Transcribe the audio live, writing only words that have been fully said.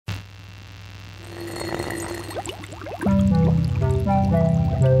Hey,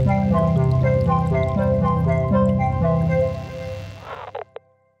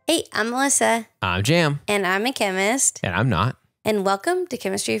 I'm Melissa. I'm Jam. And I'm a chemist. And I'm not. And welcome to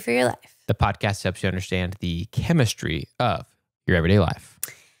Chemistry for Your Life. The podcast helps you understand the chemistry of your everyday life.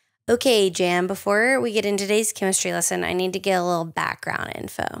 Okay, Jam, before we get into today's chemistry lesson, I need to get a little background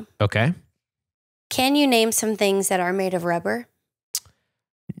info. Okay. Can you name some things that are made of rubber?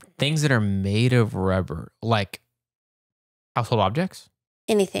 Things that are made of rubber, like household objects?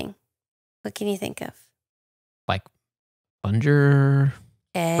 Anything. What can you think of? Like plunger.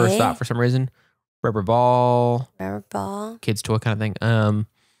 Okay. First thought for some reason. Rubber ball. Rubber ball. Kids' toy kind of thing.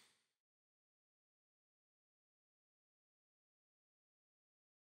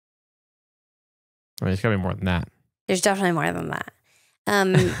 There's got to be more than that. There's definitely more than that.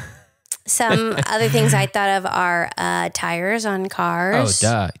 Some other things I thought of are tires on cars. Oh,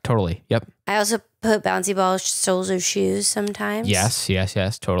 duh. Totally. Yep. I also put bouncy ball soles of shoes sometimes. Yes.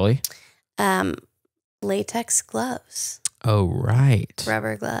 Totally. Latex gloves. Oh, right.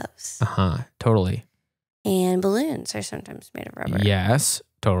 Rubber gloves. Uh-huh. Totally. And balloons are sometimes made of rubber. Yes.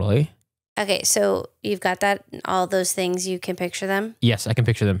 Totally. Okay, so you've got that, all those things, you can picture them? Yes, I can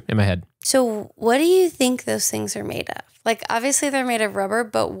picture them in my head. So what do you think those things are made of? Like, obviously they're made of rubber,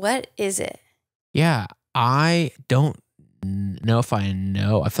 but what is it? Yeah, I don't know if I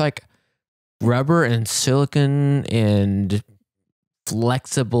know. I feel like rubber and silicon and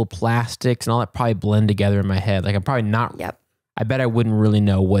flexible plastics and all that probably blend together in my head. Like I'm probably not. Yep. I bet I wouldn't really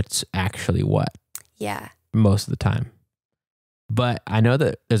know what's actually what. Yeah. Most of the time. But I know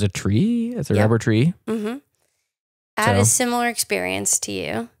that there's a tree. It's a rubber tree. Mm-hmm. I had a similar experience to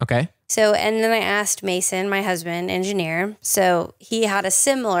you. Okay. So, and then I asked Mason, my husband, engineer. So he had a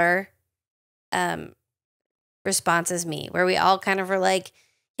similar response as me, where we all kind of were like,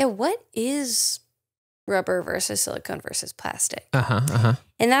 yeah, what is rubber versus silicone versus plastic? And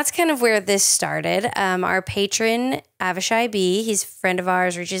that's kind of where this started. Our patron, Avishai B., he's a friend of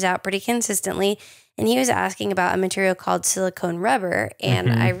ours, reaches out pretty consistently. And he was asking about a material called silicone rubber.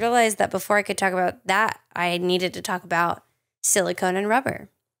 And I realized that before I could talk about that, I needed to talk about silicone and rubber.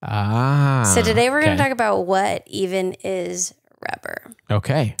 So today we're going to talk about what even is rubber.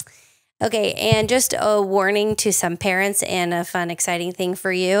 Okay. Okay, and just a warning to some parents and a fun, exciting thing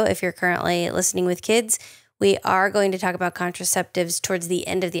for you if you're currently listening with kids. We are going to talk about contraceptives towards the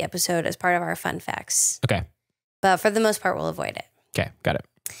end of the episode as part of our fun facts. Okay. But for the most part, we'll avoid it. Okay, got it.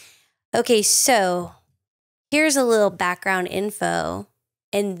 Okay, so here's a little background info,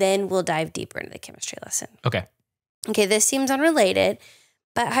 and then we'll dive deeper into the chemistry lesson. Okay. Okay, this seems unrelated,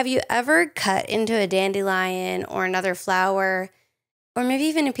 but have you ever cut into a dandelion or another flower, or maybe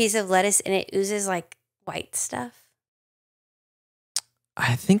even a piece of lettuce, and it oozes like white stuff?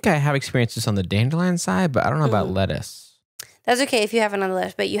 I think I have experienced this on the dandelion side, but I don't know about lettuce. That's okay if you haven't on the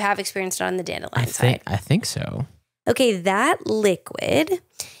lettuce, but you have experienced it on the dandelion side. I think so. Okay, that liquid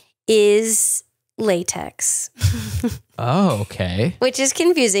is latex. Oh, okay. Which is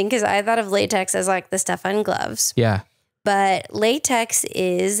confusing because I thought of latex as like the stuff on gloves. Yeah. But latex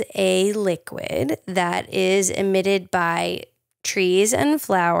is a liquid that is emitted by trees and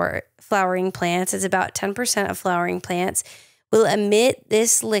flowering plants. It's about 10% of flowering plants will emit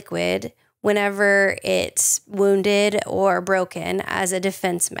this liquid whenever it's wounded or broken as a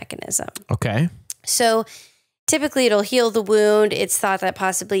defense mechanism. Okay. So typically it'll heal the wound. It's thought that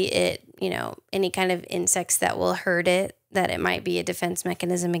possibly any kind of insects that will hurt it, that it might be a defense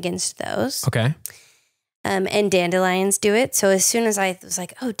mechanism against those. Okay. And dandelions do it. So as soon as I was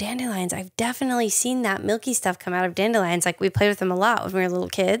like, oh, dandelions, I've definitely seen that milky stuff come out of dandelions. Like we played with them a lot when we were little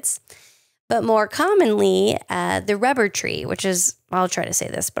kids. But more commonly, the rubber tree, which is, I'll try to say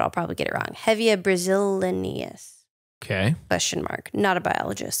this, but I'll probably get it wrong. Hevea brasiliensis. Okay. Question mark. Not a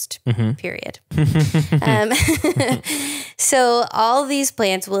biologist, period. So all these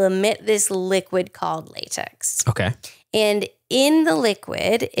plants will emit this liquid called latex. Okay. And in the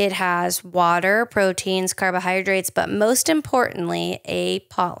liquid, it has water, proteins, carbohydrates, but most importantly, a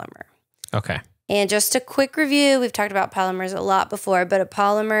polymer. Okay. And just a quick review, we've talked about polymers a lot before, but a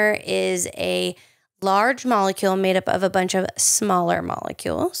polymer is a large molecule made up of a bunch of smaller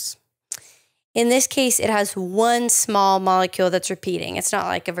molecules. In this case, it has one small molecule that's repeating. It's not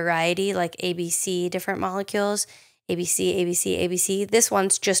like a variety, like ABC, different molecules, ABC, ABC, ABC. This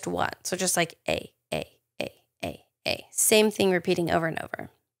one's just one. So just like A. Same thing repeating over and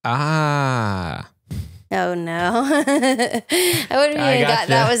over. Ah. Oh, no. I wouldn't even got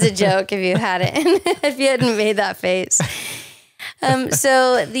that was a joke if you hadn't, if you hadn't made that face.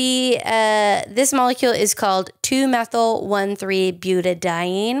 So this molecule is called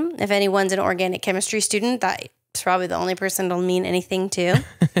 2-methyl-1,3-butadiene. If anyone's an organic chemistry student, that is probably the only person it'll mean anything to.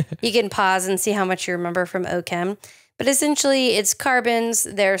 You can pause and see how much you remember from OChem. But essentially, it's carbons.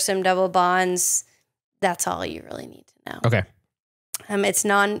 There are some double bonds. It's all you really need to know. Okay. It's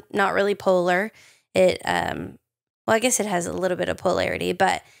not really polar. Well, I guess it has a little bit of polarity,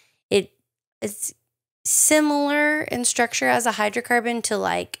 but it's similar in structure as a hydrocarbon to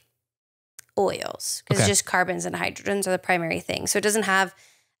like oils, because just carbons and hydrogens are the primary thing. So it doesn't have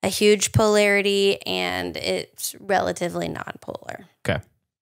a huge polarity, and it's relatively nonpolar.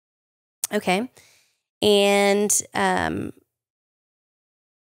 Okay. And I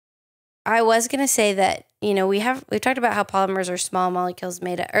was going to say that, we've talked about how polymers are small molecules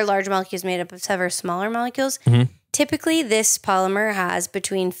or large molecules made up of several smaller molecules. Mm-hmm. Typically, this polymer has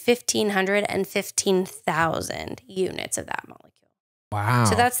between 1,500 and 15,000 units of that molecule. Wow.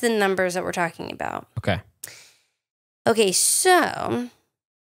 So that's the numbers that we're talking about. Okay, so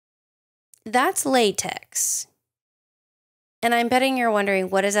that's latex. And I'm betting you're wondering,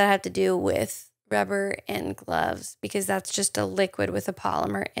 what does that have to do with rubber and gloves? Because that's just a liquid with a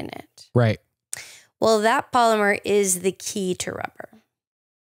polymer in it. Right. Well, that polymer is the key to rubber.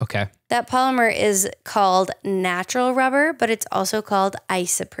 Okay. That polymer is called natural rubber, but it's also called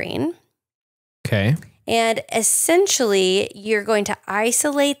isoprene. Okay. And essentially, you're going to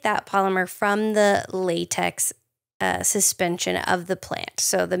isolate that polymer from the latex suspension of the plant.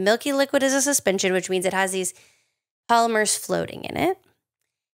 So the milky liquid is a suspension, which means it has these polymers floating in it.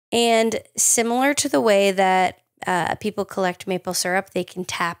 And similar to the way that people collect maple syrup, they can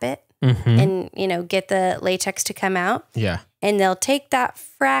tap it and, get the latex to come out. Yeah. And they'll take that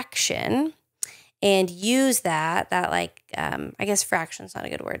fraction and use that like, I guess fraction's not a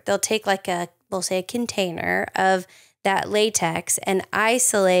good word. They'll take we'll say a container of that latex and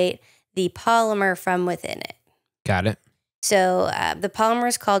isolate the polymer from within it. Got it. So the polymer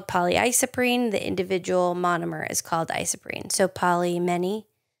is called polyisoprene. The individual monomer is called isoprene. So many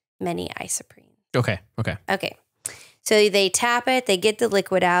isoprene. Okay. So they tap it, they get the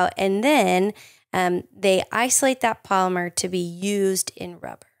liquid out, and then they isolate that polymer to be used in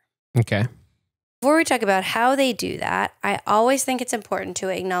rubber. Okay. Before we talk about how they do that, I always think it's important to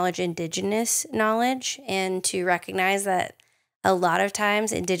acknowledge indigenous knowledge and to recognize that a lot of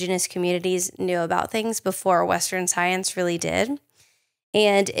times indigenous communities knew about things before Western science really did.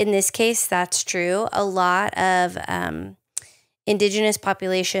 And in this case, that's true. A lot of indigenous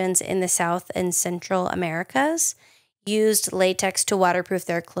populations in the South and Central Americas used latex to waterproof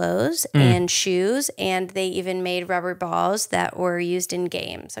their clothes and shoes, and they even made rubber balls that were used in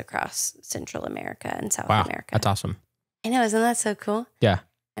games across Central America and South America. That's awesome. I know, isn't that so cool? Yeah.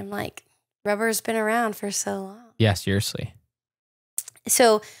 I'm like, rubber's been around for so long. Yeah, seriously.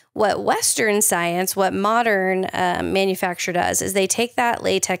 So what Western science, what modern manufacture does is they take that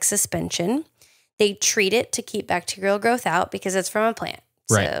latex suspension, they treat it to keep bacterial growth out because it's from a plant.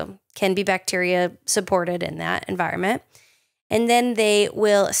 Right. So can be bacteria supported in that environment. And then they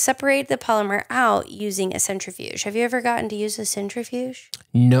will separate the polymer out using a centrifuge. Have you ever gotten to use a centrifuge?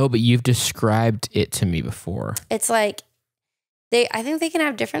 No, but you've described it to me before. It's like, I think they can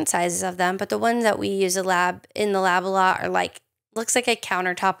have different sizes of them, but the ones that we use in the lab a lot are like, looks like a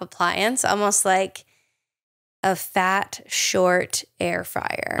countertop appliance, almost like a fat, short air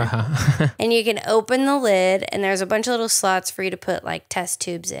fryer. Uh-huh. And you can open the lid, and there's a bunch of little slots for you to put like test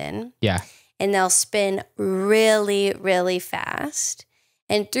tubes in. Yeah. And they'll spin really, really fast.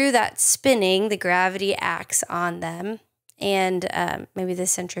 And through that spinning, the gravity acts on them. And maybe the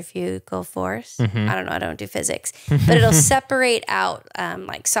centrifugal force. Mm-hmm. I don't know. I don't do physics. But it'll separate out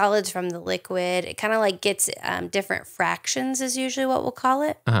like solids from the liquid. It kind of like gets different fractions is usually what we'll call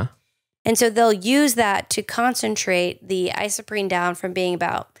it. Uh-huh. And so they'll use that to concentrate the isoprene down from being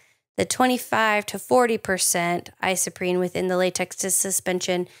about the 25 to 40% isoprene within the latex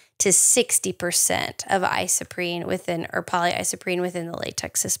suspension to 60% of isoprene or polyisoprene within the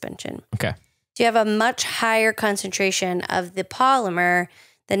latex suspension. Okay. So you have a much higher concentration of the polymer,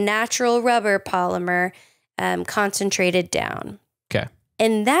 the natural rubber polymer, concentrated down. Okay.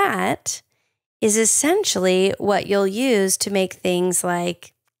 And that is essentially what you'll use to make things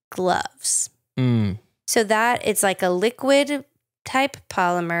like gloves. So that it's like a liquid type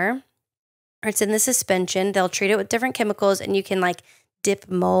polymer, or it's in the suspension. They'll treat it with different chemicals, and you can like dip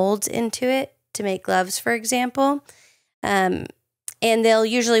molds into it to make gloves, for example. And they'll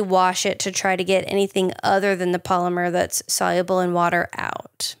usually wash it to try to get anything other than the polymer that's soluble in water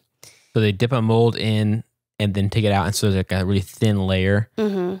out. So they dip a mold in and then take it out, and so there's like a really thin layer,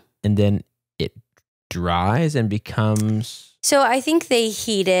 and then it dries and becomes. So I think they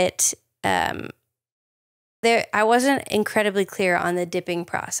heat it. I wasn't incredibly clear on the dipping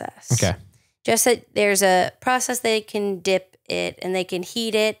process. Okay. Just that there's a process they can dip it and they can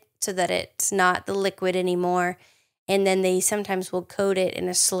heat it so that it's not the liquid anymore. And then they sometimes will coat it in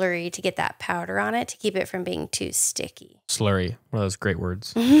a slurry to get that powder on it to keep it from being too sticky. Slurry, one of those great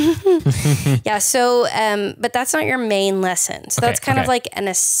words. Yeah, so, but that's not your main lesson. So that's kind of like an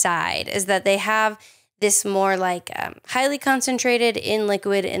aside, is that they have this more like highly concentrated in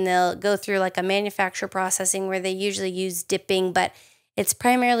liquid, and they'll go through like a manufacture processing where they usually use dipping, but it's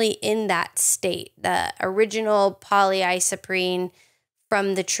primarily in that state, the original polyisoprene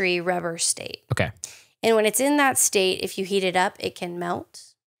from the tree rubber state. Okay. And when it's in that state, if you heat it up, it can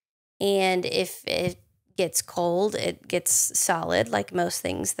melt. And if it gets cold, it gets solid, like most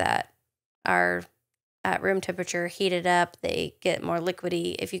things that are at room temperature. Heated up, they get more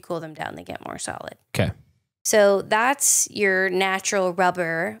liquidy. If you cool them down, they get more solid. Okay. So that's your natural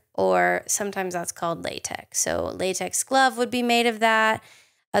rubber, or sometimes that's called latex. So latex glove would be made of that.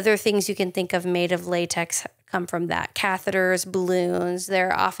 Other things you can think of made of latex come from that. Catheters, balloons,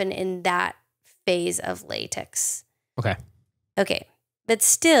 they're often in that phase of latex. Okay. Okay. But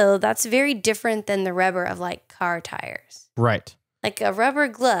still, that's very different than the rubber of like car tires. Right. Like a rubber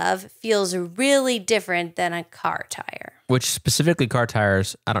glove feels really different than a car tire. Which specifically car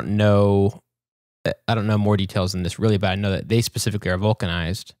tires, I don't know more details than this really, but I know that they specifically are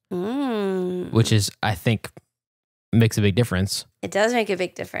vulcanized, which is, I think, makes a big difference. It does make a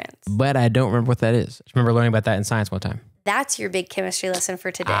big difference. But I don't remember what that is. I remember learning about that in science one time. That's your big chemistry lesson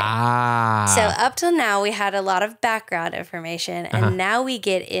for today. Ah. So up till now, we had a lot of background information, and now we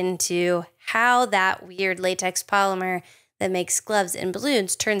get into how that weird latex polymer that makes gloves and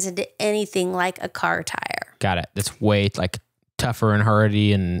balloons turns into anything like a car tire. Got it. That's way like tougher and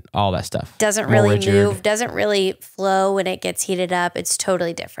hardy and all that stuff. Doesn't really move, doesn't really flow when it gets heated up. It's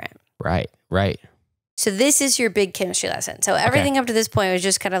totally different. Right, right. So this is your big chemistry lesson. So everything up to this point was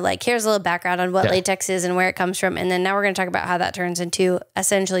just kind of like, here's a little background on what latex is and where it comes from. And then now we're going to talk about how that turns into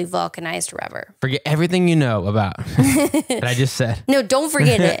essentially vulcanized rubber. Forget everything you know about that I just said. No, don't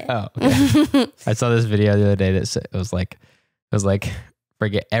forget it. Oh, okay. I saw this video the other day that said, it was like,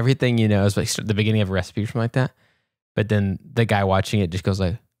 forget everything you know. It was like the beginning of a recipe or something like that. But then the guy watching it just goes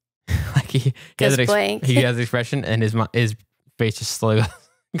like he has the expression, and his face just slowly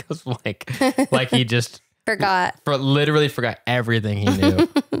goes blank. Like he just literally forgot everything he knew.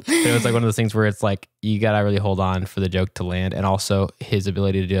 It was like one of those things where it's like, you got to really hold on for the joke to land. And also his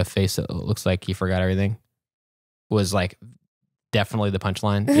ability to do a face that looks like he forgot everything was like definitely the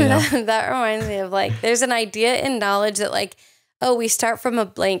punchline. You know? That reminds me of like, there's an idea in knowledge that like, oh, we start from a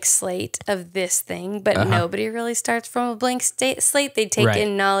blank slate of this thing, but nobody really starts from a blank slate. They take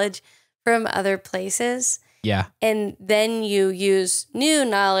in knowledge from other places. Yeah. And then you use new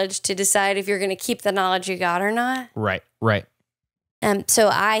knowledge to decide if you're going to keep the knowledge you got or not. Right, right.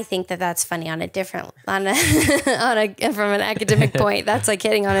 So I think that that's funny from an academic point. That's like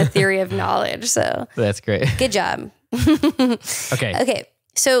hitting on a theory of knowledge. So that's great. Good job. Okay.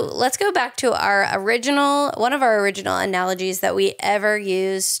 So let's go back to one of our original analogies that we ever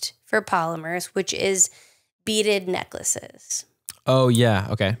used for polymers, which is beaded necklaces. Oh, yeah.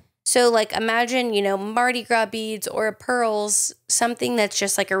 Okay. So like imagine, Mardi Gras beads or pearls, something that's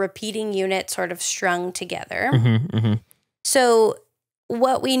just like a repeating unit sort of strung together. So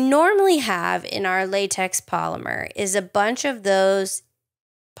what we normally have in our latex polymer is a bunch of those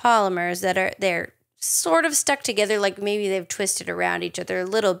polymers that they're sort of stuck together, like maybe they've twisted around each other a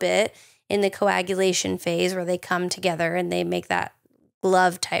little bit in the coagulation phase where they come together and they make that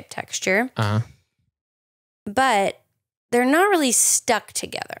glove type texture. But they're not really stuck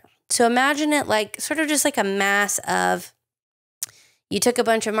together. So imagine it like sort of just like a mass of, you took a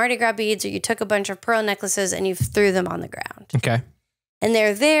bunch of Mardi Gras beads or you took a bunch of pearl necklaces and you threw them on the ground. Okay. And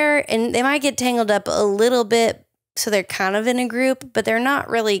they're there and they might get tangled up a little bit. So they're kind of in a group, but they're not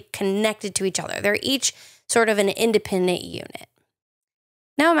really connected to each other. They're each sort of an independent unit.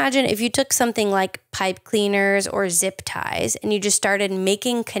 Now imagine if you took something like pipe cleaners or zip ties and you just started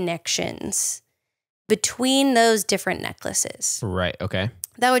making connections between those different necklaces. Right. Okay.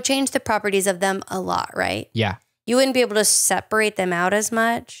 That would change the properties of them a lot, right? Yeah. You wouldn't be able to separate them out as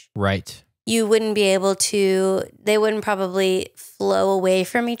much. Right. You wouldn't be able to, they wouldn't probably flow away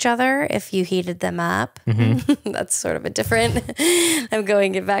from each other if you heated them up. That's sort of a different, I'm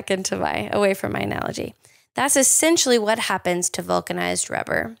going back into away from my analogy. That's essentially what happens to vulcanized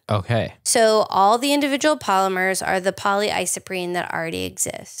rubber. Okay. So all the individual polymers are the polyisoprene that already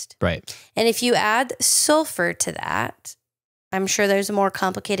exist. Right. And if you add sulfur to that, I'm sure there's a more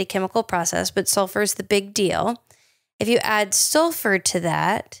complicated chemical process, but sulfur is the big deal. If you add sulfur to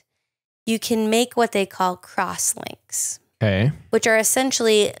that, you can make what they call cross links. Okay. Which are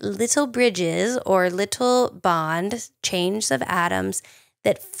essentially little bridges or little bond chains of atoms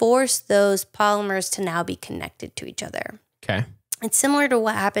that force those polymers to now be connected to each other. Okay. It's similar to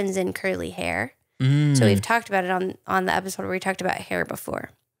what happens in curly hair. So we've talked about it on the episode where we talked about hair before.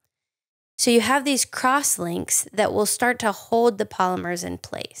 So you have these cross links that will start to hold the polymers in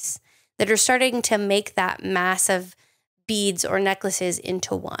place, that are starting to make that mass of beads or necklaces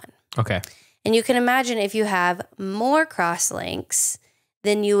into one. Okay. And you can imagine if you have more cross links,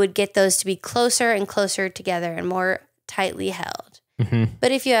 then you would get those to be closer and closer together and more tightly held. Mm-hmm.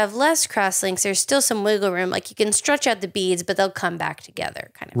 But if you have less cross links, there's still some wiggle room. Like you can stretch out the beads, but they'll come back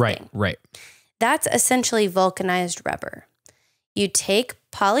together kind of thing. Right. That's essentially vulcanized rubber. You take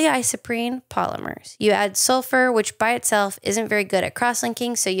polyisoprene polymers. You add sulfur, which by itself isn't very good at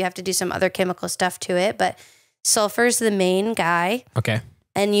cross-linking, so you have to do some other chemical stuff to it, but sulfur's the main guy. Okay.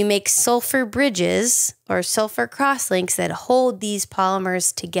 And you make sulfur bridges or sulfur cross-links that hold these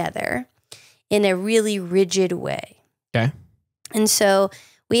polymers together in a really rigid way. Okay. And so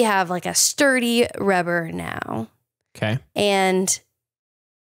we have like a sturdy rubber now. Okay. And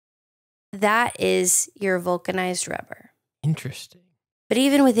that is your vulcanized rubber. Interesting. But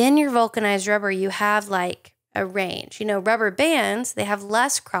even within your vulcanized rubber, you have like a range. You know, rubber bands, they have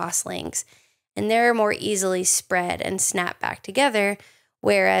less cross links and they're more easily spread and snap back together.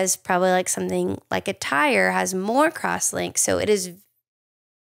 Whereas probably like something like a tire has more cross links. So it is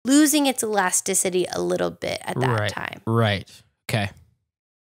losing its elasticity a little bit at that time. Right. Okay.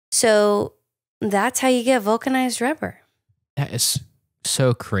 So that's how you get vulcanized rubber. That is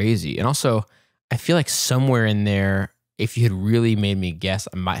so crazy. And also, I feel like somewhere in there, if you had really made me guess,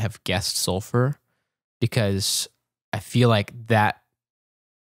 I might have guessed sulfur, because I feel like that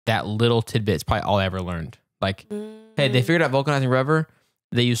little tidbit is probably all I ever learned. Like, hey, they figured out vulcanizing rubber.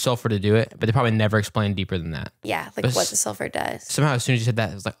 They use sulfur to do it, but they probably never explained deeper than that. Yeah, like what the sulfur does. Somehow, as soon as you said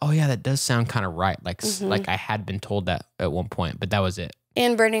that, it was like, oh yeah, that does sound kind of right. Like, like I had been told that at one point, but that was it.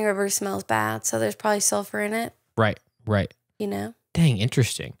 And burning rubber smells bad, so there's probably sulfur in it. Right. You know? Dang,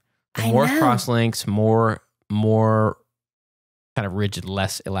 interesting. I More know. cross links, more kind of rigid,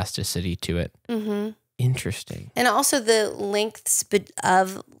 less elasticity to it. Mm-hmm. Interesting. And also the lengths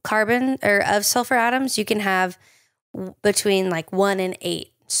of carbon or of sulfur atoms, you can have between like 1 and 8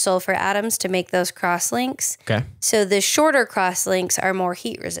 sulfur atoms to make those cross links. Okay. So the shorter cross links are more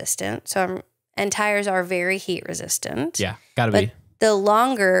heat resistant. And tires are very heat resistant. Yeah, gotta be. The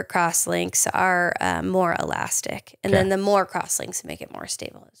longer cross links are more elastic. And then the more cross links make it more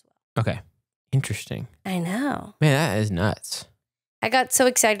stable as well. Okay. Interesting. I know. Man, that is nuts. I got so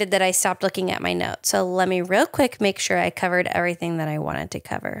excited that I stopped looking at my notes. So let me real quick make sure I covered everything that I wanted to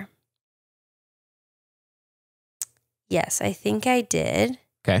cover. Yes, I think I did.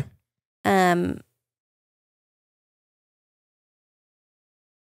 Okay.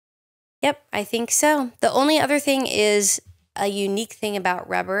 Yep, I think so. The only other thing is a unique thing about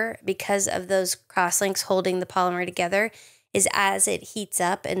rubber, because of those cross links holding the polymer together, is as it heats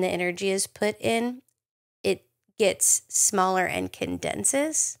up and the energy is put in, it gets smaller and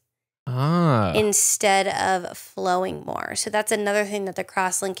condenses instead of flowing more. So that's another thing that the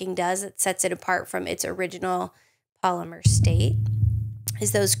cross-linking does that sets it apart from its original polymer state,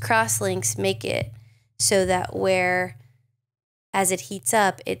 is those cross-links make it so that where as it heats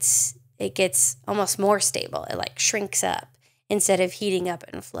up, it gets almost more stable. It like shrinks up instead of heating up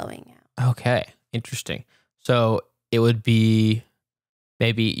and flowing out. Okay. Interesting. So it would be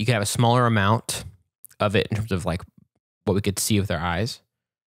maybe you could have a smaller amount of it in terms of like what we could see with our eyes,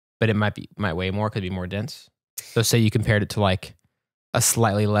 but it might weigh more, could be more dense. So say you compared it to like a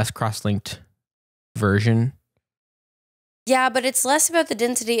slightly less cross-linked version. Yeah, but it's less about the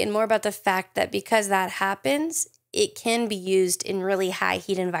density and more about the fact that because that happens, it can be used in really high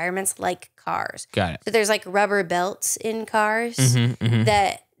heat environments like cars. Got it. So there's like rubber belts in cars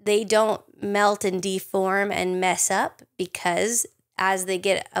that they don't melt and deform and mess up, because as they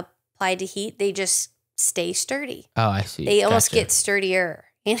get applied to heat, they just stay sturdy. Oh, I see. They almost get sturdier,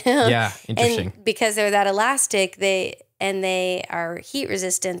 you know? Yeah, interesting. And because they're that elastic, they are heat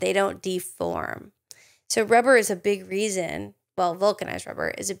resistant, they don't deform. So rubber is a big reason, well, vulcanized rubber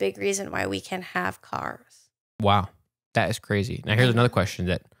is a big reason why we can have cars. Wow. That is crazy. Now here's another question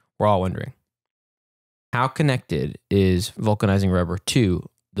that we're all wondering. How connected is vulcanizing rubber to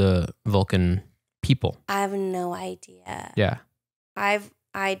the Vulcan people? I have no idea. Yeah.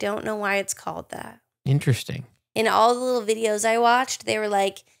 I don't know why it's called that. Interesting. In all the little videos I watched, they were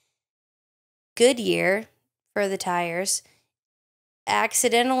like, Goodyear for the tires,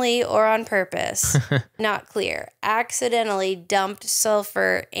 accidentally or on purpose, not clear, accidentally dumped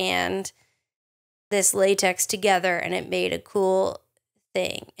sulfur and this latex together and it made a cool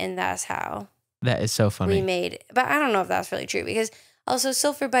thing. And that's how that is so funny. we made, but I don't know if that's really true because also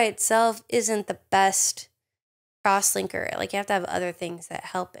silver by itself isn't the best crosslinker. Like you have to have other things that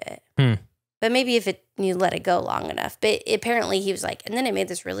help it. But maybe if you let it go long enough. But apparently he was like, and then it made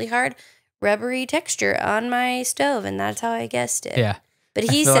this really hard rubbery texture on my stove, and that's how I guessed it. Yeah. But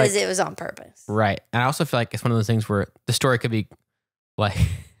he says it was on purpose. Right. And I also feel like it's one of those things where the story could be like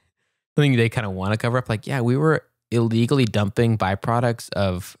something they kind of want to cover up. Like, yeah, we were illegally dumping byproducts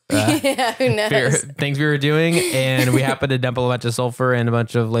of who knows? things we were doing, and we happened to dump a bunch of sulfur and a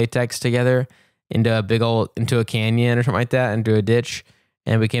bunch of latex together into a canyon or something like that, into a ditch.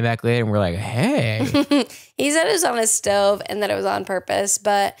 And we came back later and we're like, hey. He said it was on his stove and that it was on purpose.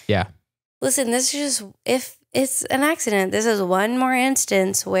 But yeah, listen, this is just, if it's an accident, this is one more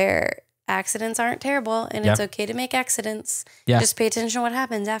instance where accidents aren't terrible and it's okay to make accidents. Yeah. Just pay attention to what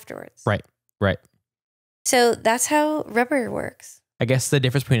happens afterwards. Right. So that's how rubber works. I guess the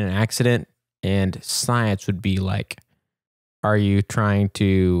difference between an accident and science would be like, are you trying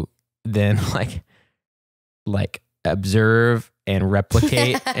to then like observe and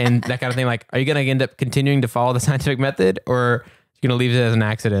replicate and that kind of thing? Like, are you going to end up continuing to follow the scientific method, or are you going to leave it as an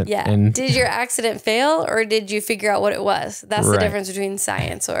accident? Yeah. And did your accident fail, or did you figure out what it was? That's the difference between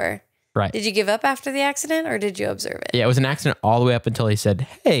science or... Right. Did you give up after the accident, or did you observe it? Yeah, it was an accident all the way up until he said,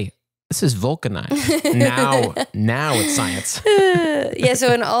 hey, this is vulcanized. now it's science. Yeah,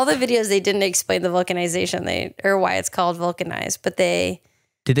 so in all the videos, they didn't explain the vulcanization, or why it's called vulcanized, but they...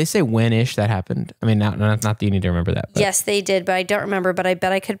 Did they say when-ish that happened? I mean, not that you need to remember that. But. Yes, they did, but I don't remember, but I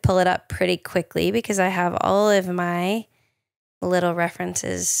bet I could pull it up pretty quickly because I have all of my little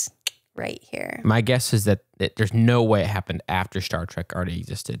references right here. My guess is that there's no way it happened after Star Trek already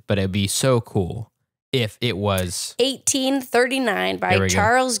existed, but it'd be so cool if it was... 1839 by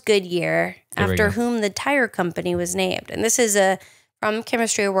Charles Goodyear, after whom the tire company was named. And this is from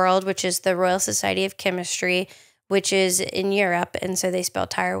Chemistry World, which is the Royal Society of Chemistry, which is in Europe, and so they spell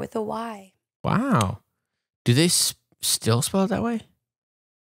tire with a Y. Wow. Do they still spell it that way?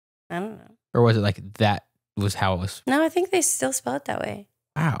 I don't know. Or was it like that was how it was? No, I think they still spell it that way.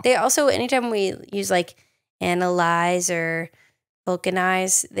 Wow. They also, anytime we use like analyze or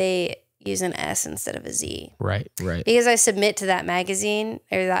vulcanize, they use an S instead of a Z. Right. Because I submit to that magazine,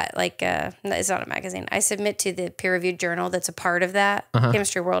 or that it's not a magazine. I submit to the peer-reviewed journal that's a part of that.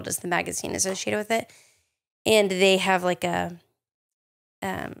 Chemistry World is the magazine associated with it. And they have like a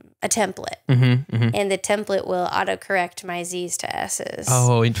template, and the template will autocorrect my Z's to S's.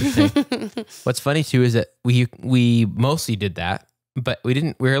 Oh, interesting. What's funny too is that we mostly did that, but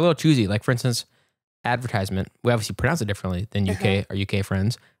we were a little choosy. Like for instance, advertisement. We obviously pronounce it differently than our UK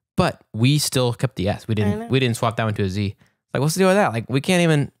friends, but we still kept the S. We didn't swap that one to a Z. Like, what's the deal with that? Like, we're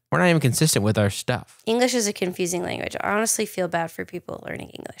not even consistent with our stuff. English is a confusing language. I honestly feel bad for people learning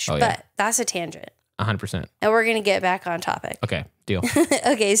English, but that's a tangent. 100%. And we're going to get back on topic. Okay, deal.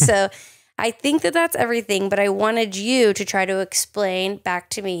 Okay, so I think that's everything, but I wanted you to try to explain back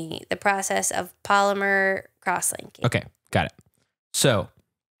to me the process of polymer cross-linking. Okay, got it. So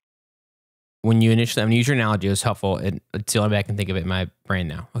when you initially, I'm going to use your analogy, it was helpful. It's the only way I can think of it in my brain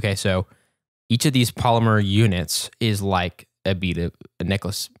now. Okay, so each of these polymer units is like a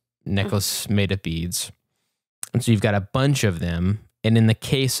necklace made of beads. And so you've got a bunch of them. And in the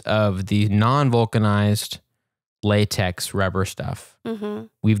case of the non-vulcanized latex rubber stuff,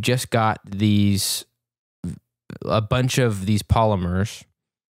 we've just got a bunch of these polymers,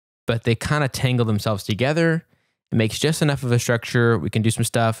 but they kind of tangle themselves together. It makes just enough of a structure. We can do some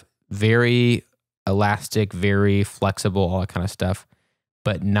stuff, very elastic, very flexible, all that kind of stuff,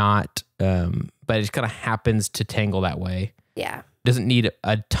 but not, but it just kind of happens to tangle that way. Yeah. Doesn't need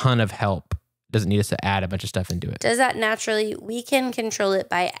a ton of help. Doesn't need us to add a bunch of stuff into it. Does that naturally, we can control it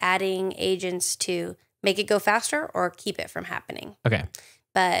by adding agents to make it go faster or keep it from happening. Okay.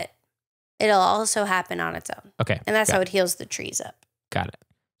 But it'll also happen on its own. Okay. And that's how it heals the trees up. Got it.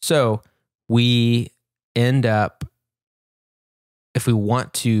 So we end up, if we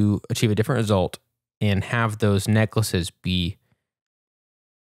want to achieve a different result and have those necklaces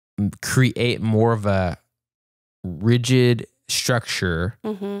create more of a rigid structure,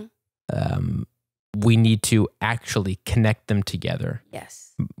 we need to actually connect them together.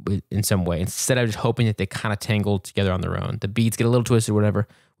 Yes. In some way, instead of just hoping that they kind of tangle together on their own. The beads get a little twisted, whatever.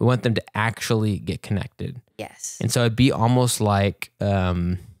 We want them to actually get connected. Yes. And so it'd be almost like,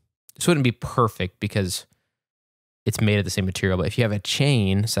 this wouldn't be perfect because it's made of the same material, but if you have a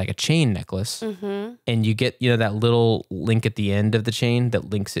chain, it's like a chain necklace, and you get, that little link at the end of the chain that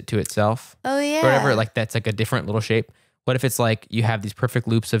links it to itself. Oh, yeah. Or whatever, like that's like a different little shape. What if it's like you have these perfect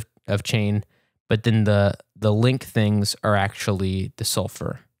loops of chain, but then the link things are actually the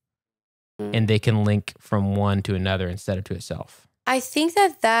sulfur. And they can link from one to another instead of to itself. I think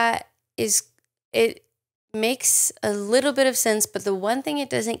that it makes a little bit of sense, but the one thing it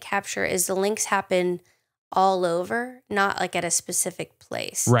doesn't capture is the links happen all over, not like at a specific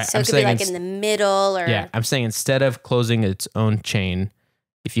place. Right. So it could be like in the middle or... Yeah, I'm saying instead of closing its own chain,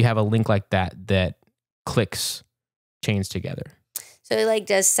 if you have a link like that clicks chains together. So it like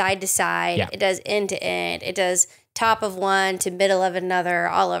does side to side. Yeah. It does end to end. It does top of one to middle of another,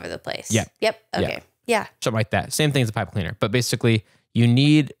 all over the place. Yeah. Yep. Okay. Yeah. Something like that. Same thing as a pipe cleaner. But basically, you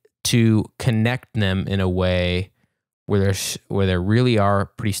need to connect them in a way where they really are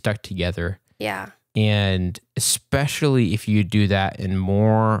pretty stuck together. Yeah. And especially if you do that in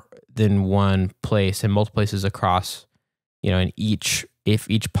more than one place and multiple places across, if each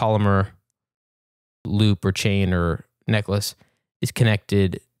polymer loop or chain or necklace is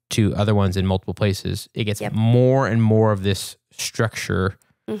connected to other ones in multiple places, it gets more and more of this structure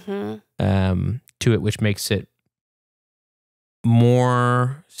to it, which makes it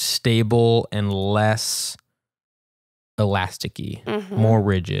more stable and less elasticy, more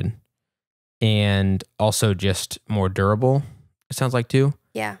rigid, and also just more durable, it sounds like too.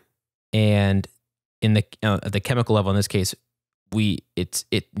 Yeah. And in the chemical level in this case,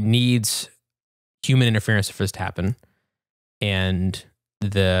 it needs human interference for this to happen. And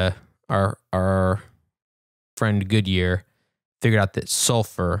our friend Goodyear figured out that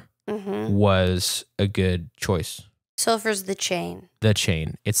sulfur was a good choice. Sulfur's the chain. The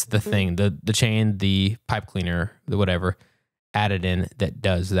chain. It's the thing. The chain, the pipe cleaner, the whatever, added in that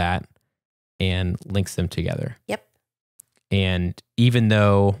does that and links them together. Yep. And even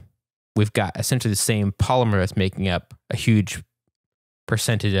though we've got essentially the same polymer that's making up a huge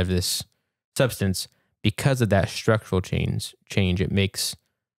percentage of this substance, because of that structural change, it makes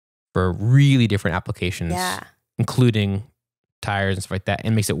for really different applications, including tires and stuff like that,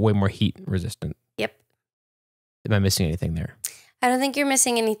 and makes it way more heat resistant. Yep. Am I missing anything there? I don't think you're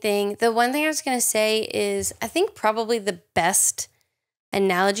missing anything. The one thing I was going to say is I think probably the best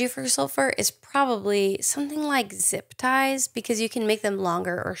analogy for sulfur is probably something like zip ties, because you can make them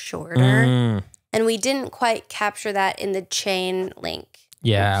longer or shorter. And we didn't quite capture that in the chain link.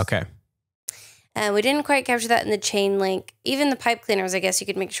 Yeah, okay. We didn't quite capture that in the chain link. Even the pipe cleaners, I guess you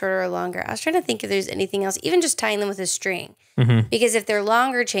could make shorter or longer. I was trying to think if there's anything else, even just tying them with a string. Because if they're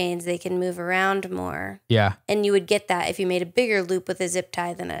longer chains, they can move around more. Yeah. And you would get that if you made a bigger loop with a zip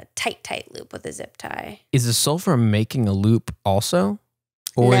tie than a tight loop with a zip tie. Is the sulfur making a loop also?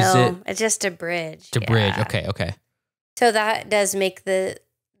 Or is it's just a bridge. To bridge, okay. So that does make the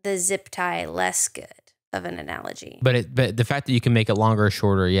zip tie less good of an analogy. But the fact that you can make it longer or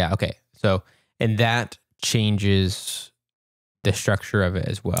shorter, yeah, okay. So... And that changes the structure of it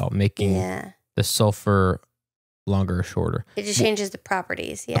as well, making the sulfur longer or shorter. It just changes the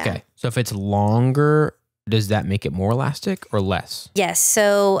properties, yeah. Okay, so if it's longer, does that make it more elastic or less? Yes,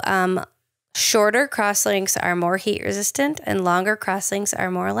 so shorter crosslinks are more heat resistant and longer crosslinks are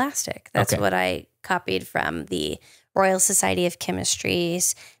more elastic. That's what I copied from the Royal Society of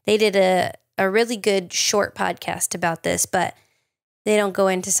Chemistries. They did a really good short podcast about this, but they don't go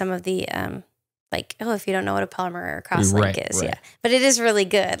into some of the... if you don't know what a polymer or a crosslink is. Right. Yeah. But it is really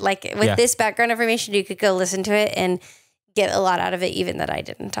good. Like with this background information, you could go listen to it and get a lot out of it, even that I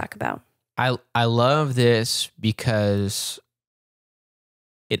didn't talk about. I love this because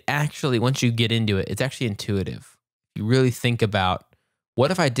it actually, once you get into it, it's actually intuitive. You really think about,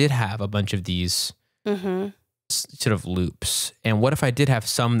 what if I did have a bunch of these sort of loops? And what if I did have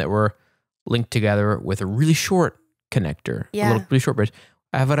some that were linked together with a really short connector, a really short bridge?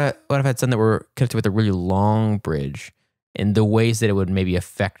 What if I had some that were connected with a really long bridge, and the ways that it would maybe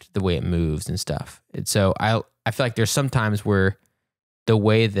affect the way it moves and stuff? And so I feel like there's some times where the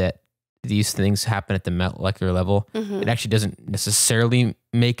way that these things happen at the molecular level, it actually doesn't necessarily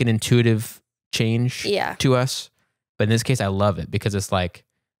make an intuitive change to us. But in this case, I love it because it's like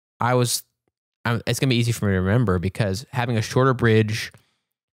it's going to be easy for me to remember, because having a shorter bridge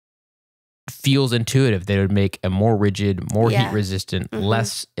feels intuitive that it would make a more rigid, more heat resistant,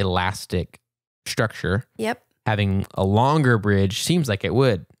 less elastic structure. Yep. Having a longer bridge seems like it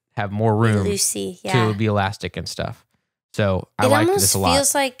would have more room to be elastic and stuff. So I like this a lot. It almost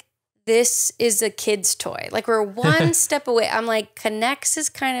feels like this is a kid's toy. Like we're one step away. I'm like, Connects is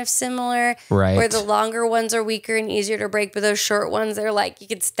kind of similar, right? Where the longer ones are weaker and easier to break, but those short ones, they're like, you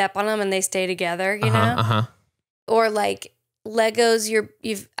could step on them and they stay together, you know? Or like Legos,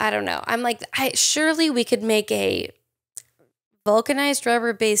 I don't know. I'm like, surely we could make a vulcanized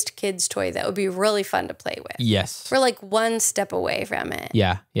rubber-based kids toy that would be really fun to play with. Yes. We're like one step away from it.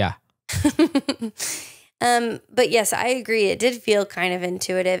 Yeah. But yes, I agree. It did feel kind of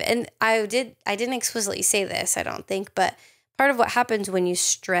intuitive. And I didn't explicitly say this, I don't think, but part of what happens when you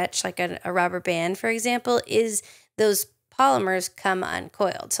stretch like a rubber band, for example, is those polymers come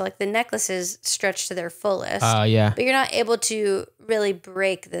uncoiled. So like the necklaces stretch to their fullest. Yeah. But you're not able to really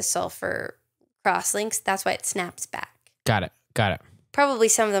break the sulfur cross links. That's why it snaps back. Got it. Probably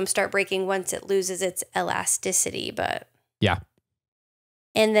some of them start breaking once it loses its elasticity, but yeah.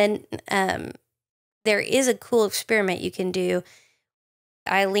 And then there is a cool experiment you can do.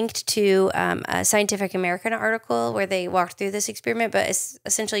 I linked to a Scientific American article where they walked through this experiment, but it's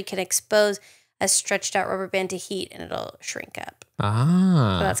essentially can expose a stretched out rubber band to heat and it'll shrink up.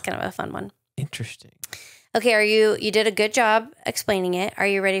 So that's kind of a fun one. Interesting. Okay, you did a good job explaining it. Are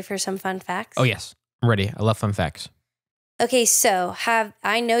you ready for some fun facts? Oh, yes. I'm ready. I love fun facts. Okay, so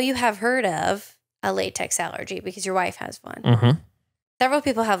I know you have heard of a latex allergy because your wife has one. Mm-hmm. Several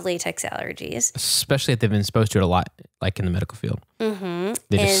people have latex allergies. Especially if they've been exposed to it a lot, like in the medical field. Mm-hmm.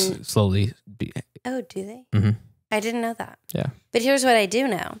 They just slowly... Oh, do they? Mm-hmm. I didn't know that. Yeah. But here's what I do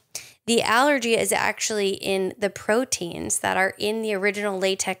know. The allergy is actually in the proteins that are in the original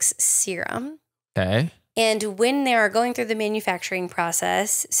latex serum. Okay. And when they are going through the manufacturing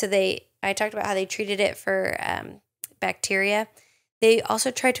process, I talked about how they treated it for bacteria. They also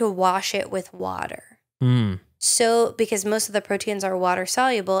tried to wash it with water. So, because most of the proteins are water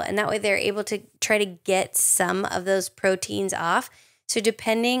soluble, and that way they're able to try to get some of those proteins off. So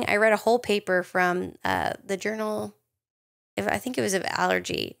I read a whole paper from the journal, I think it was of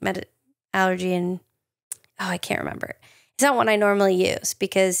allergy and, I can't remember. It's not one I normally use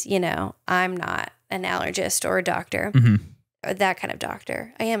because, I'm not an allergist or a doctor, or that kind of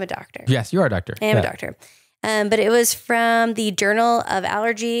doctor. I am a doctor. Yes, you are a doctor. I am a doctor. But it was from the Journal of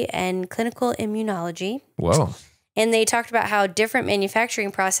Allergy and Clinical Immunology. Whoa. And they talked about how different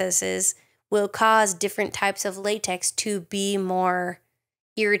manufacturing processes will cause different types of latex to be more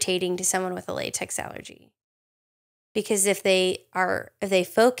irritating to someone with a latex allergy. Because if they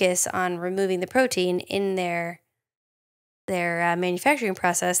focus on removing the protein in their manufacturing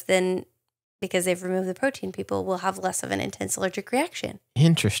process, then because they've removed the protein, people will have less of an intense allergic reaction.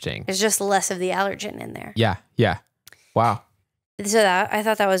 Interesting. There's just less of the allergen in there. Yeah. Wow. So I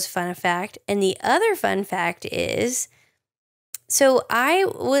thought that was a fun fact. And the other fun fact is, so I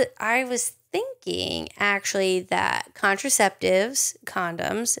was thinking actually that contraceptives,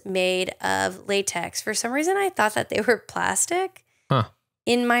 condoms made of latex, for some reason I thought that they were plastic.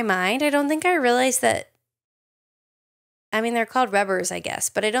 In my mind, I don't think I realized that. I mean, they're called rubbers, I guess,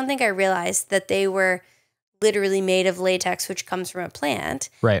 but I don't think I realized that they were literally made of latex, which comes from a plant.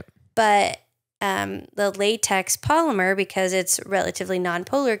 Right. But the latex polymer, because it's relatively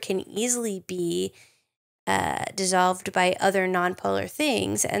nonpolar, can easily be dissolved by other nonpolar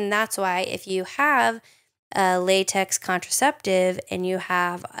things. And that's why if you have a latex contraceptive and you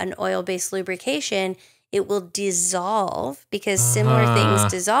have an oil-based lubrication, it will dissolve because similar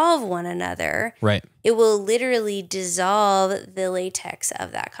things dissolve one another. Right. It will literally dissolve the latex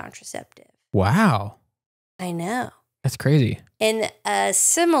of that contraceptive. Wow. I know. That's crazy. And a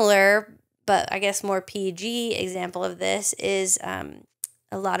similar, but I guess more PG example of this is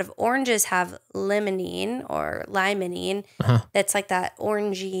a lot of oranges have limonene or limonene. That's like that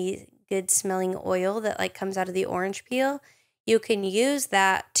orangey, good smelling oil that like comes out of the orange peel. You can use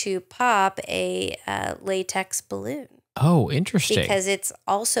that to pop a latex balloon. Oh, interesting. Because it's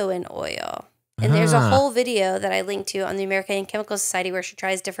also an oil. And there's a whole video that I linked to on the American Chemical Society where she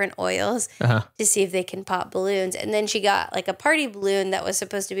tries different oils to see if they can pop balloons. And then she got like a party balloon that was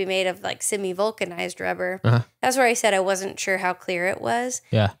supposed to be made of like semi-vulcanized rubber. That's where I said I wasn't sure how clear it was.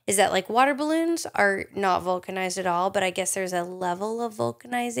 Yeah. Is that like water balloons are not vulcanized at all, but I guess there's a level of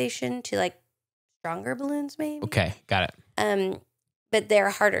vulcanization to like stronger balloons maybe. Okay, got it. But they're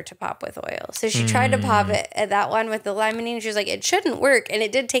harder to pop with oil. So she tried to pop it at that one with the limonene. She was like, it shouldn't work. And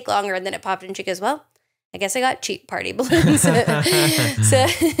it did take longer. And then it popped and she goes, well, I guess I got cheap party balloons. So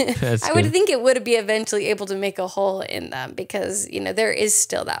I would think it would be eventually able to make a hole in them because, there is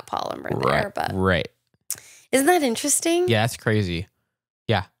still that polymer there. But isn't that interesting? Yeah, that's crazy.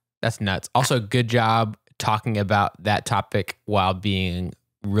 Yeah, that's nuts. Also, good job talking about that topic while being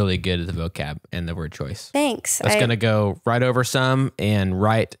really good at the vocab and the word choice. Thanks. That's going to go right over some and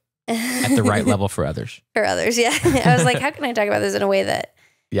right at the right level for others. For others, yeah. I was like, how can I talk about this in a way that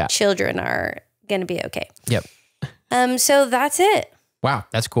children are going to be okay? Yep. So that's it. Wow,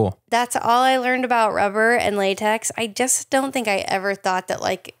 that's cool. That's all I learned about rubber and latex. I just don't think I ever thought that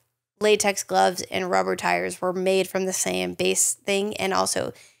like latex gloves and rubber tires were made from the same base thing. And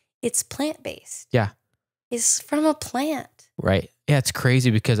also, it's plant-based. Yeah. It's from a plant. Right. Yeah, it's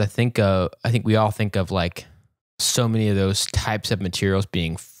crazy because I think we all think of like so many of those types of materials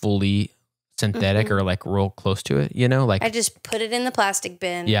being fully synthetic or like real close to it, you know? Like I just put it in the plastic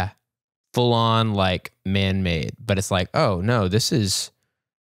bin. Yeah. Full on like man-made. But it's like, oh no, this is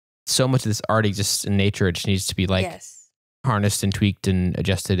so much of this already exists in nature. It just needs to be like harnessed and tweaked and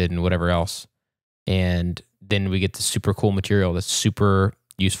adjusted and whatever else. And then we get the super cool material that's super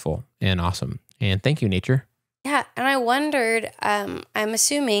useful and awesome. And thank you, nature. Yeah, and I wondered, I'm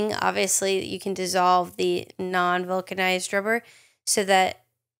assuming, obviously, that you can dissolve the non-vulcanized rubber, so that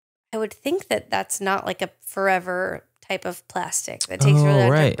I would think that that's not like a forever type of plastic that takes really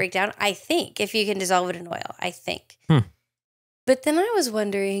long time to break down. I think, if you can dissolve it in oil, I think. But then I was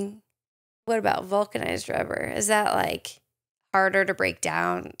wondering, what about vulcanized rubber? Is that like harder to break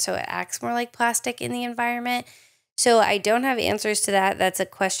down so it acts more like plastic in the environment? So I don't have answers to that. That's a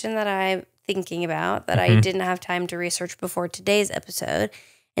question that I'm thinking about that I didn't have time to research before today's episode.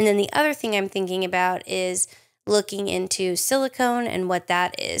 And then the other thing I'm thinking about is looking into silicone and what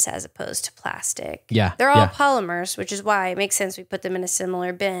that is as opposed to plastic. Yeah. They're all polymers, which is why it makes sense we put them in a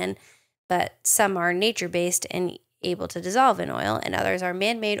similar bin, but some are nature-based and able to dissolve in oil, and others are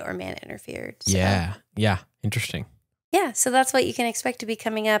man-made or man-interfered. So, yeah. Interesting. Yeah, so that's what you can expect to be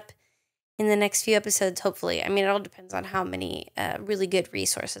coming up in the next few episodes, hopefully. I mean, it all depends on how many really good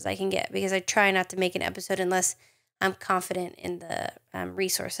resources I can get, because I try not to make an episode unless I'm confident in the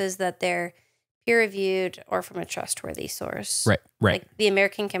resources that they're peer-reviewed or from a trustworthy source. Right. Like the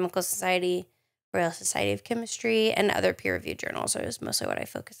American Chemical Society, Royal Society of Chemistry, and other peer-reviewed journals is mostly what I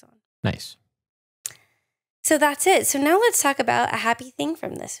focus on. Nice. So that's it. So now let's talk about a happy thing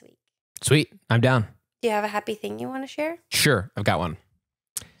from this week. Sweet. I'm down. Do you have a happy thing you want to share? Sure. I've got one.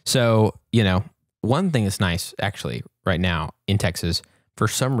 So, one thing that's nice actually right now in Texas, for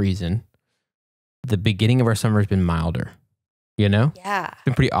some reason, the beginning of our summer has been milder, Yeah. It's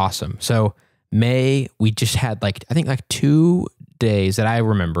been pretty awesome. So May, we just had I think 2 days that I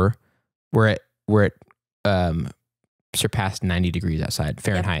remember where it surpassed 90 degrees outside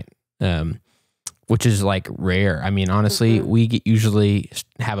Fahrenheit. Which is like rare. I mean, honestly, we usually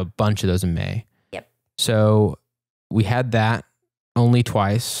have a bunch of those in May. Yep. So we had that only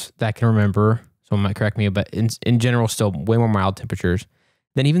twice that I can remember. Someone might correct me, but in general, still way more mild temperatures.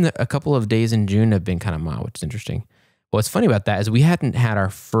 Then even a couple of days in June have been kind of mild, which is interesting. What's funny about that is we hadn't had our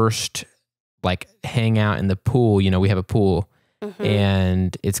first hangout in the pool. We have a pool.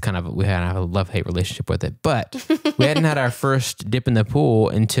 And it's we have a love-hate relationship with it. But we hadn't had our first dip in the pool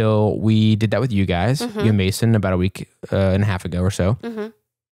until we did that with you guys, you and Mason, about a week and a half ago or so,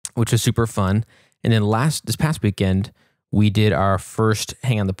 which was super fun. And then this past weekend, we did our first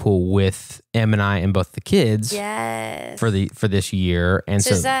hang on the pool with Em and I and both the kids. Yes. For this year. And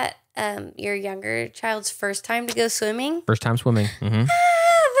so is that your younger child's first time to go swimming? First time swimming.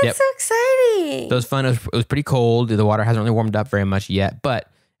 That's so exciting. It was fun. It was pretty cold. The water hasn't really warmed up very much yet, but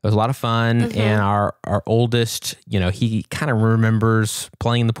it was a lot of fun. And our oldest, he kind of remembers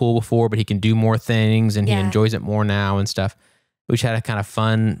playing in the pool before, but he can do more things and he enjoys it more now and stuff. We just had a kind of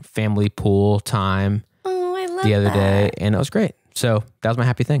fun family pool time the other day, and it was great. So that was my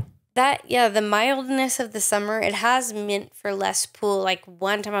happy thing. The mildness of the summer, it has meant for less pool. Like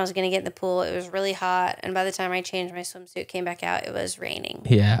one time I was going to get in the pool, it was really hot. And by the time I changed my swimsuit, came back out, it was raining.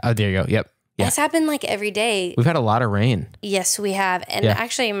 Yeah. Oh, there you go. Yep. Yeah. It's happened every day. We've had a lot of rain. Yes, we have. And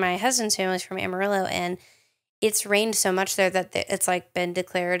actually my husband's family is from Amarillo, and it's rained so much there that it's been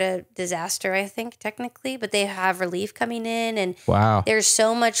declared a disaster, I think, technically. But they have relief coming in. And there's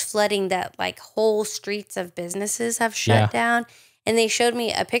so much flooding that whole streets of businesses have shut down. And they showed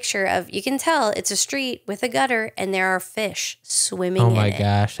me a picture of, you can tell it's a street with a gutter and there are fish swimming in it. Oh my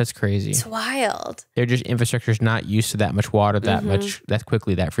gosh, that's crazy. It's wild. They're just, infrastructure's not used to that much water that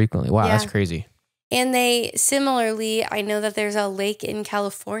quickly, that frequently. Wow, that's crazy. And they, similarly, I know that there's a lake in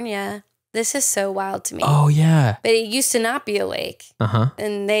California. This is so wild to me. Oh yeah. But it used to not be a lake.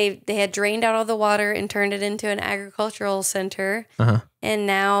 And they had drained out all the water and turned it into an agricultural center. And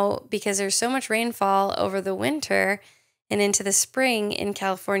now, because there's so much rainfall over the winter and into the spring in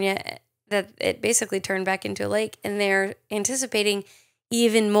California, that it basically turned back into a lake, and they're anticipating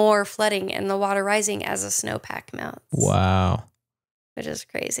even more flooding and the water rising as the snowpack melts. Wow. Which is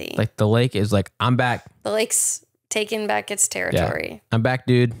crazy. The lake is I'm back. The lake's taking back its territory. Yeah. I'm back,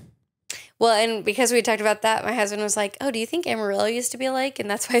 dude. Well, and because we talked about that, my husband was like, oh, do you think Amarillo used to be a lake and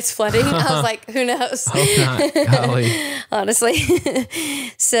that's why it's flooding? I was like, who knows? Hope not. Golly. Honestly.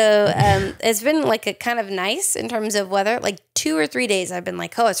 So it's been a kind of nice in terms of weather. 2 or 3 days I've been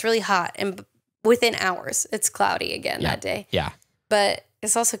oh, it's really hot. And within hours, it's cloudy again that day. Yeah. But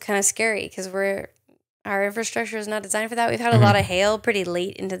it's also kind of scary because we're our infrastructure is not designed for that. We've had a lot of hail pretty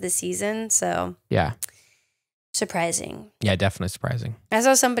late into the season, so yeah, surprising. Yeah, definitely surprising. I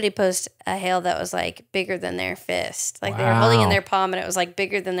saw somebody post a hail that was like bigger than their fist. Like they were holding in their palm and it was like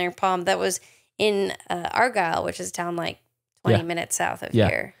bigger than their palm. That was in Argyle, which is a town like 20 minutes south of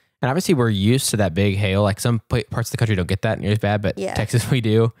here. And obviously we're used to that big hail. Like some parts of the country don't get that near as bad, but Texas we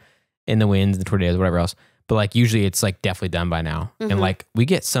do, in the winds and tornadoes, whatever else. But like usually it's like definitely done by now. And like we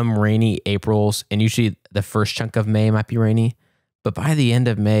get some rainy Aprils, and usually the first chunk of May might be rainy. But by the end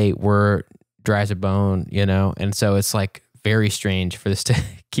of May, we're dry as a bone, you know? And so it's like very strange for this to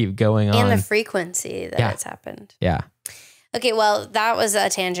keep going on. And the frequency that it's happened. Yeah. Okay, well, that was a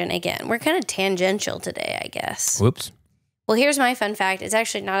tangent again. We're kind of tangential today, I guess. Whoops. Well, here's my fun fact. It's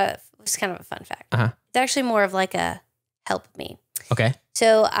actually it's kind of a fun fact. It's actually more of like a help me. Okay.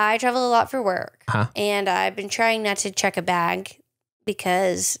 So I travel a lot for work, and I've been trying not to check a bag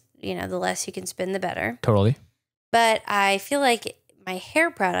because, you know, the less you can spend, the better. Totally. But I feel like my hair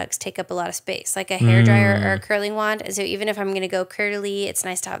products take up a lot of space, like a hairdryer or a curling wand. And so even if I'm going to go curly, it's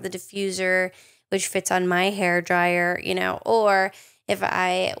nice to have the diffuser, which fits on my hair dryer, you know, or if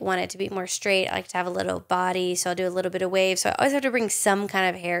I want it to be more straight, I like to have a little body, so I'll do a little bit of wave. So I always have to bring some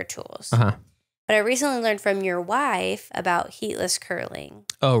kind of hair tools. But I recently learned from your wife about heatless curling.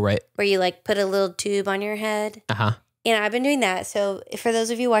 Oh, right. Where you like put a little tube on your head. And I've been doing that. So for those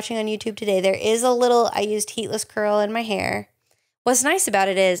of you watching on YouTube today, there is I used heatless curl in my hair. What's nice about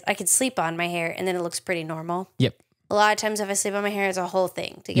it is I could sleep on my hair and then it looks pretty normal. Yep. A lot of times if I sleep on my hair, it's a whole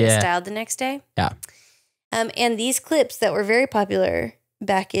thing to get it styled the next day. Yeah. And these clips that were very popular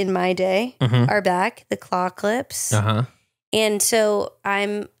back in my day are back, the claw clips. And so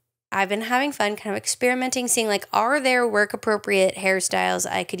I've been having fun kind of experimenting, seeing like, are there work appropriate hairstyles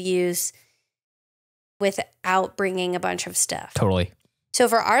I could use without bringing a bunch of stuff? Totally. So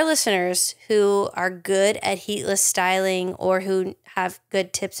for our listeners who are good at heatless styling or who have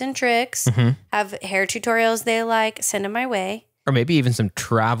good tips and tricks, have hair tutorials they like, send them my way. Or maybe even some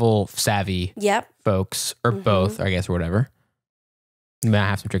travel savvy folks, or both, I guess, or whatever. They might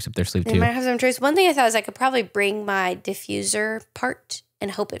have some tricks up their sleeve too. They might have some tricks. One thing I thought is I could probably bring my diffuser part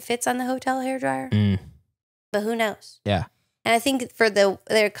and hope it fits on the hotel hairdryer. But who knows? Yeah. And I think for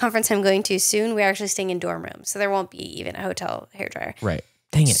the conference I'm going to soon, we're actually staying in dorm rooms. So there won't be even a hotel hairdryer. Right.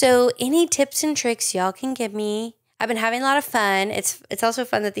 Dang it. So any tips and tricks y'all can give me. I've been having a lot of fun. It's also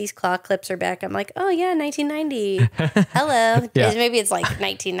fun that these claw clips are back. I'm like, oh yeah, 1990. Hello. Maybe it's like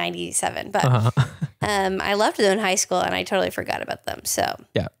 1997. But I loved them in high school and I totally forgot about them. So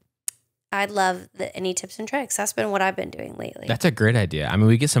yeah. I'd love any tips and tricks. That's been what I've been doing lately. That's a great idea. I mean,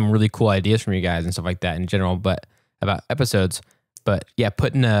 we get some really cool ideas from you guys and stuff like that in general, but about episodes. But yeah,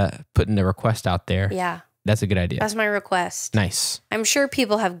 putting a request out there. Yeah. That's a good idea. That's my request. Nice. I'm sure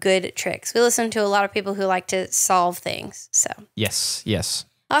people have good tricks. We listen to a lot of people who like to solve things. So yes.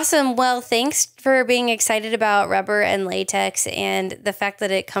 Awesome. Well, thanks for being excited about rubber and latex and the fact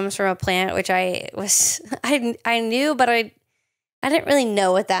that it comes from a plant, which I knew, but I didn't really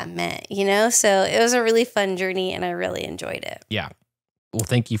know what that meant, you know? So it was a really fun journey and I really enjoyed it. Yeah. Well,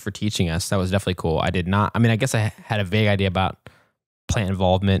 thank you for teaching us. That was definitely cool. I guess I had a vague idea about plant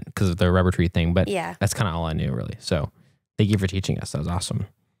involvement because of the rubber tree thing, but that's kind of all I knew really. So thank you for teaching us. That was awesome.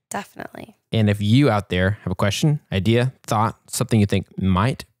 Definitely. And if you out there have a question, idea, thought, something you think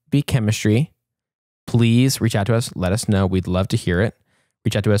might be chemistry, please reach out to us. Let us know. We'd love to hear it.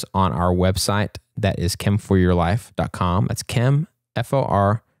 Reach out to us on our website. That is chemforyourlife.com. That's chem,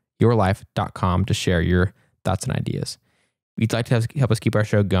 F-O-R, yourlife.com to share your thoughts and ideas. If you'd like to help us keep our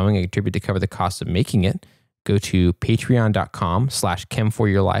show going and contribute to cover the cost of making it, go to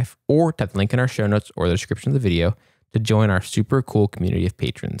patreon.com/chem4yourlife or tap the link in our show notes or the description of the video to join our super cool community of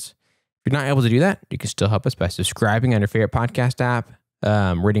patrons. If you're not able to do that, you can still help us by subscribing on your favorite podcast app,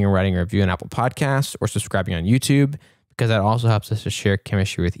 reading and writing a review on Apple Podcasts, or subscribing on YouTube, because that also helps us to share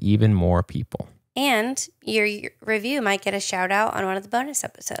chemistry with even more people. And your review might get a shout out on one of the bonus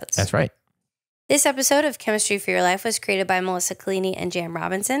episodes. That's right. This episode of Chemistry for Your Life was created by Melissa Collini and Jam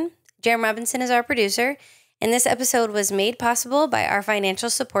Robinson. Jam Robinson is our producer, and this episode was made possible by our financial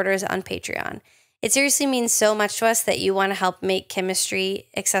supporters on Patreon. It seriously means so much to us that you want to help make chemistry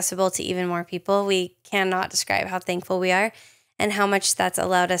accessible to even more people. We cannot describe how thankful we are and how much that's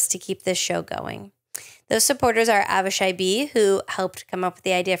allowed us to keep this show going. Those supporters are Avishai B., who helped come up with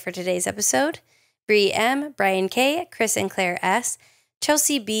the idea for today's episode, Bri M., Brian K., Chris and Claire S.,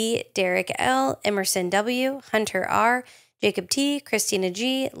 Chelsea B., Derek L., Emerson W., Hunter R., Jacob T., Kristina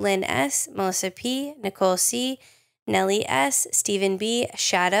G., Lynn S., Melissa P., Nichole C., Nelly S., Stephen B.,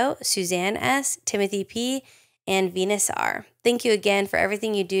 Shadow, Suzanne S., Timothy P., and Venus R. Thank you again for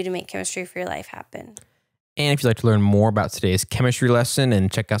everything you do to make Chemistry for Your Life happen. And if you'd like to learn more about today's chemistry lesson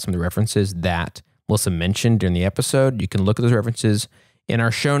and check out some of the references that Melissa mentioned during the episode, you can look at those references in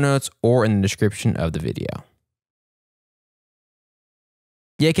our show notes or in the description of the video.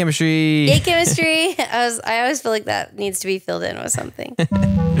 Yay, chemistry! Yay, chemistry! I always feel like that needs to be filled in with something.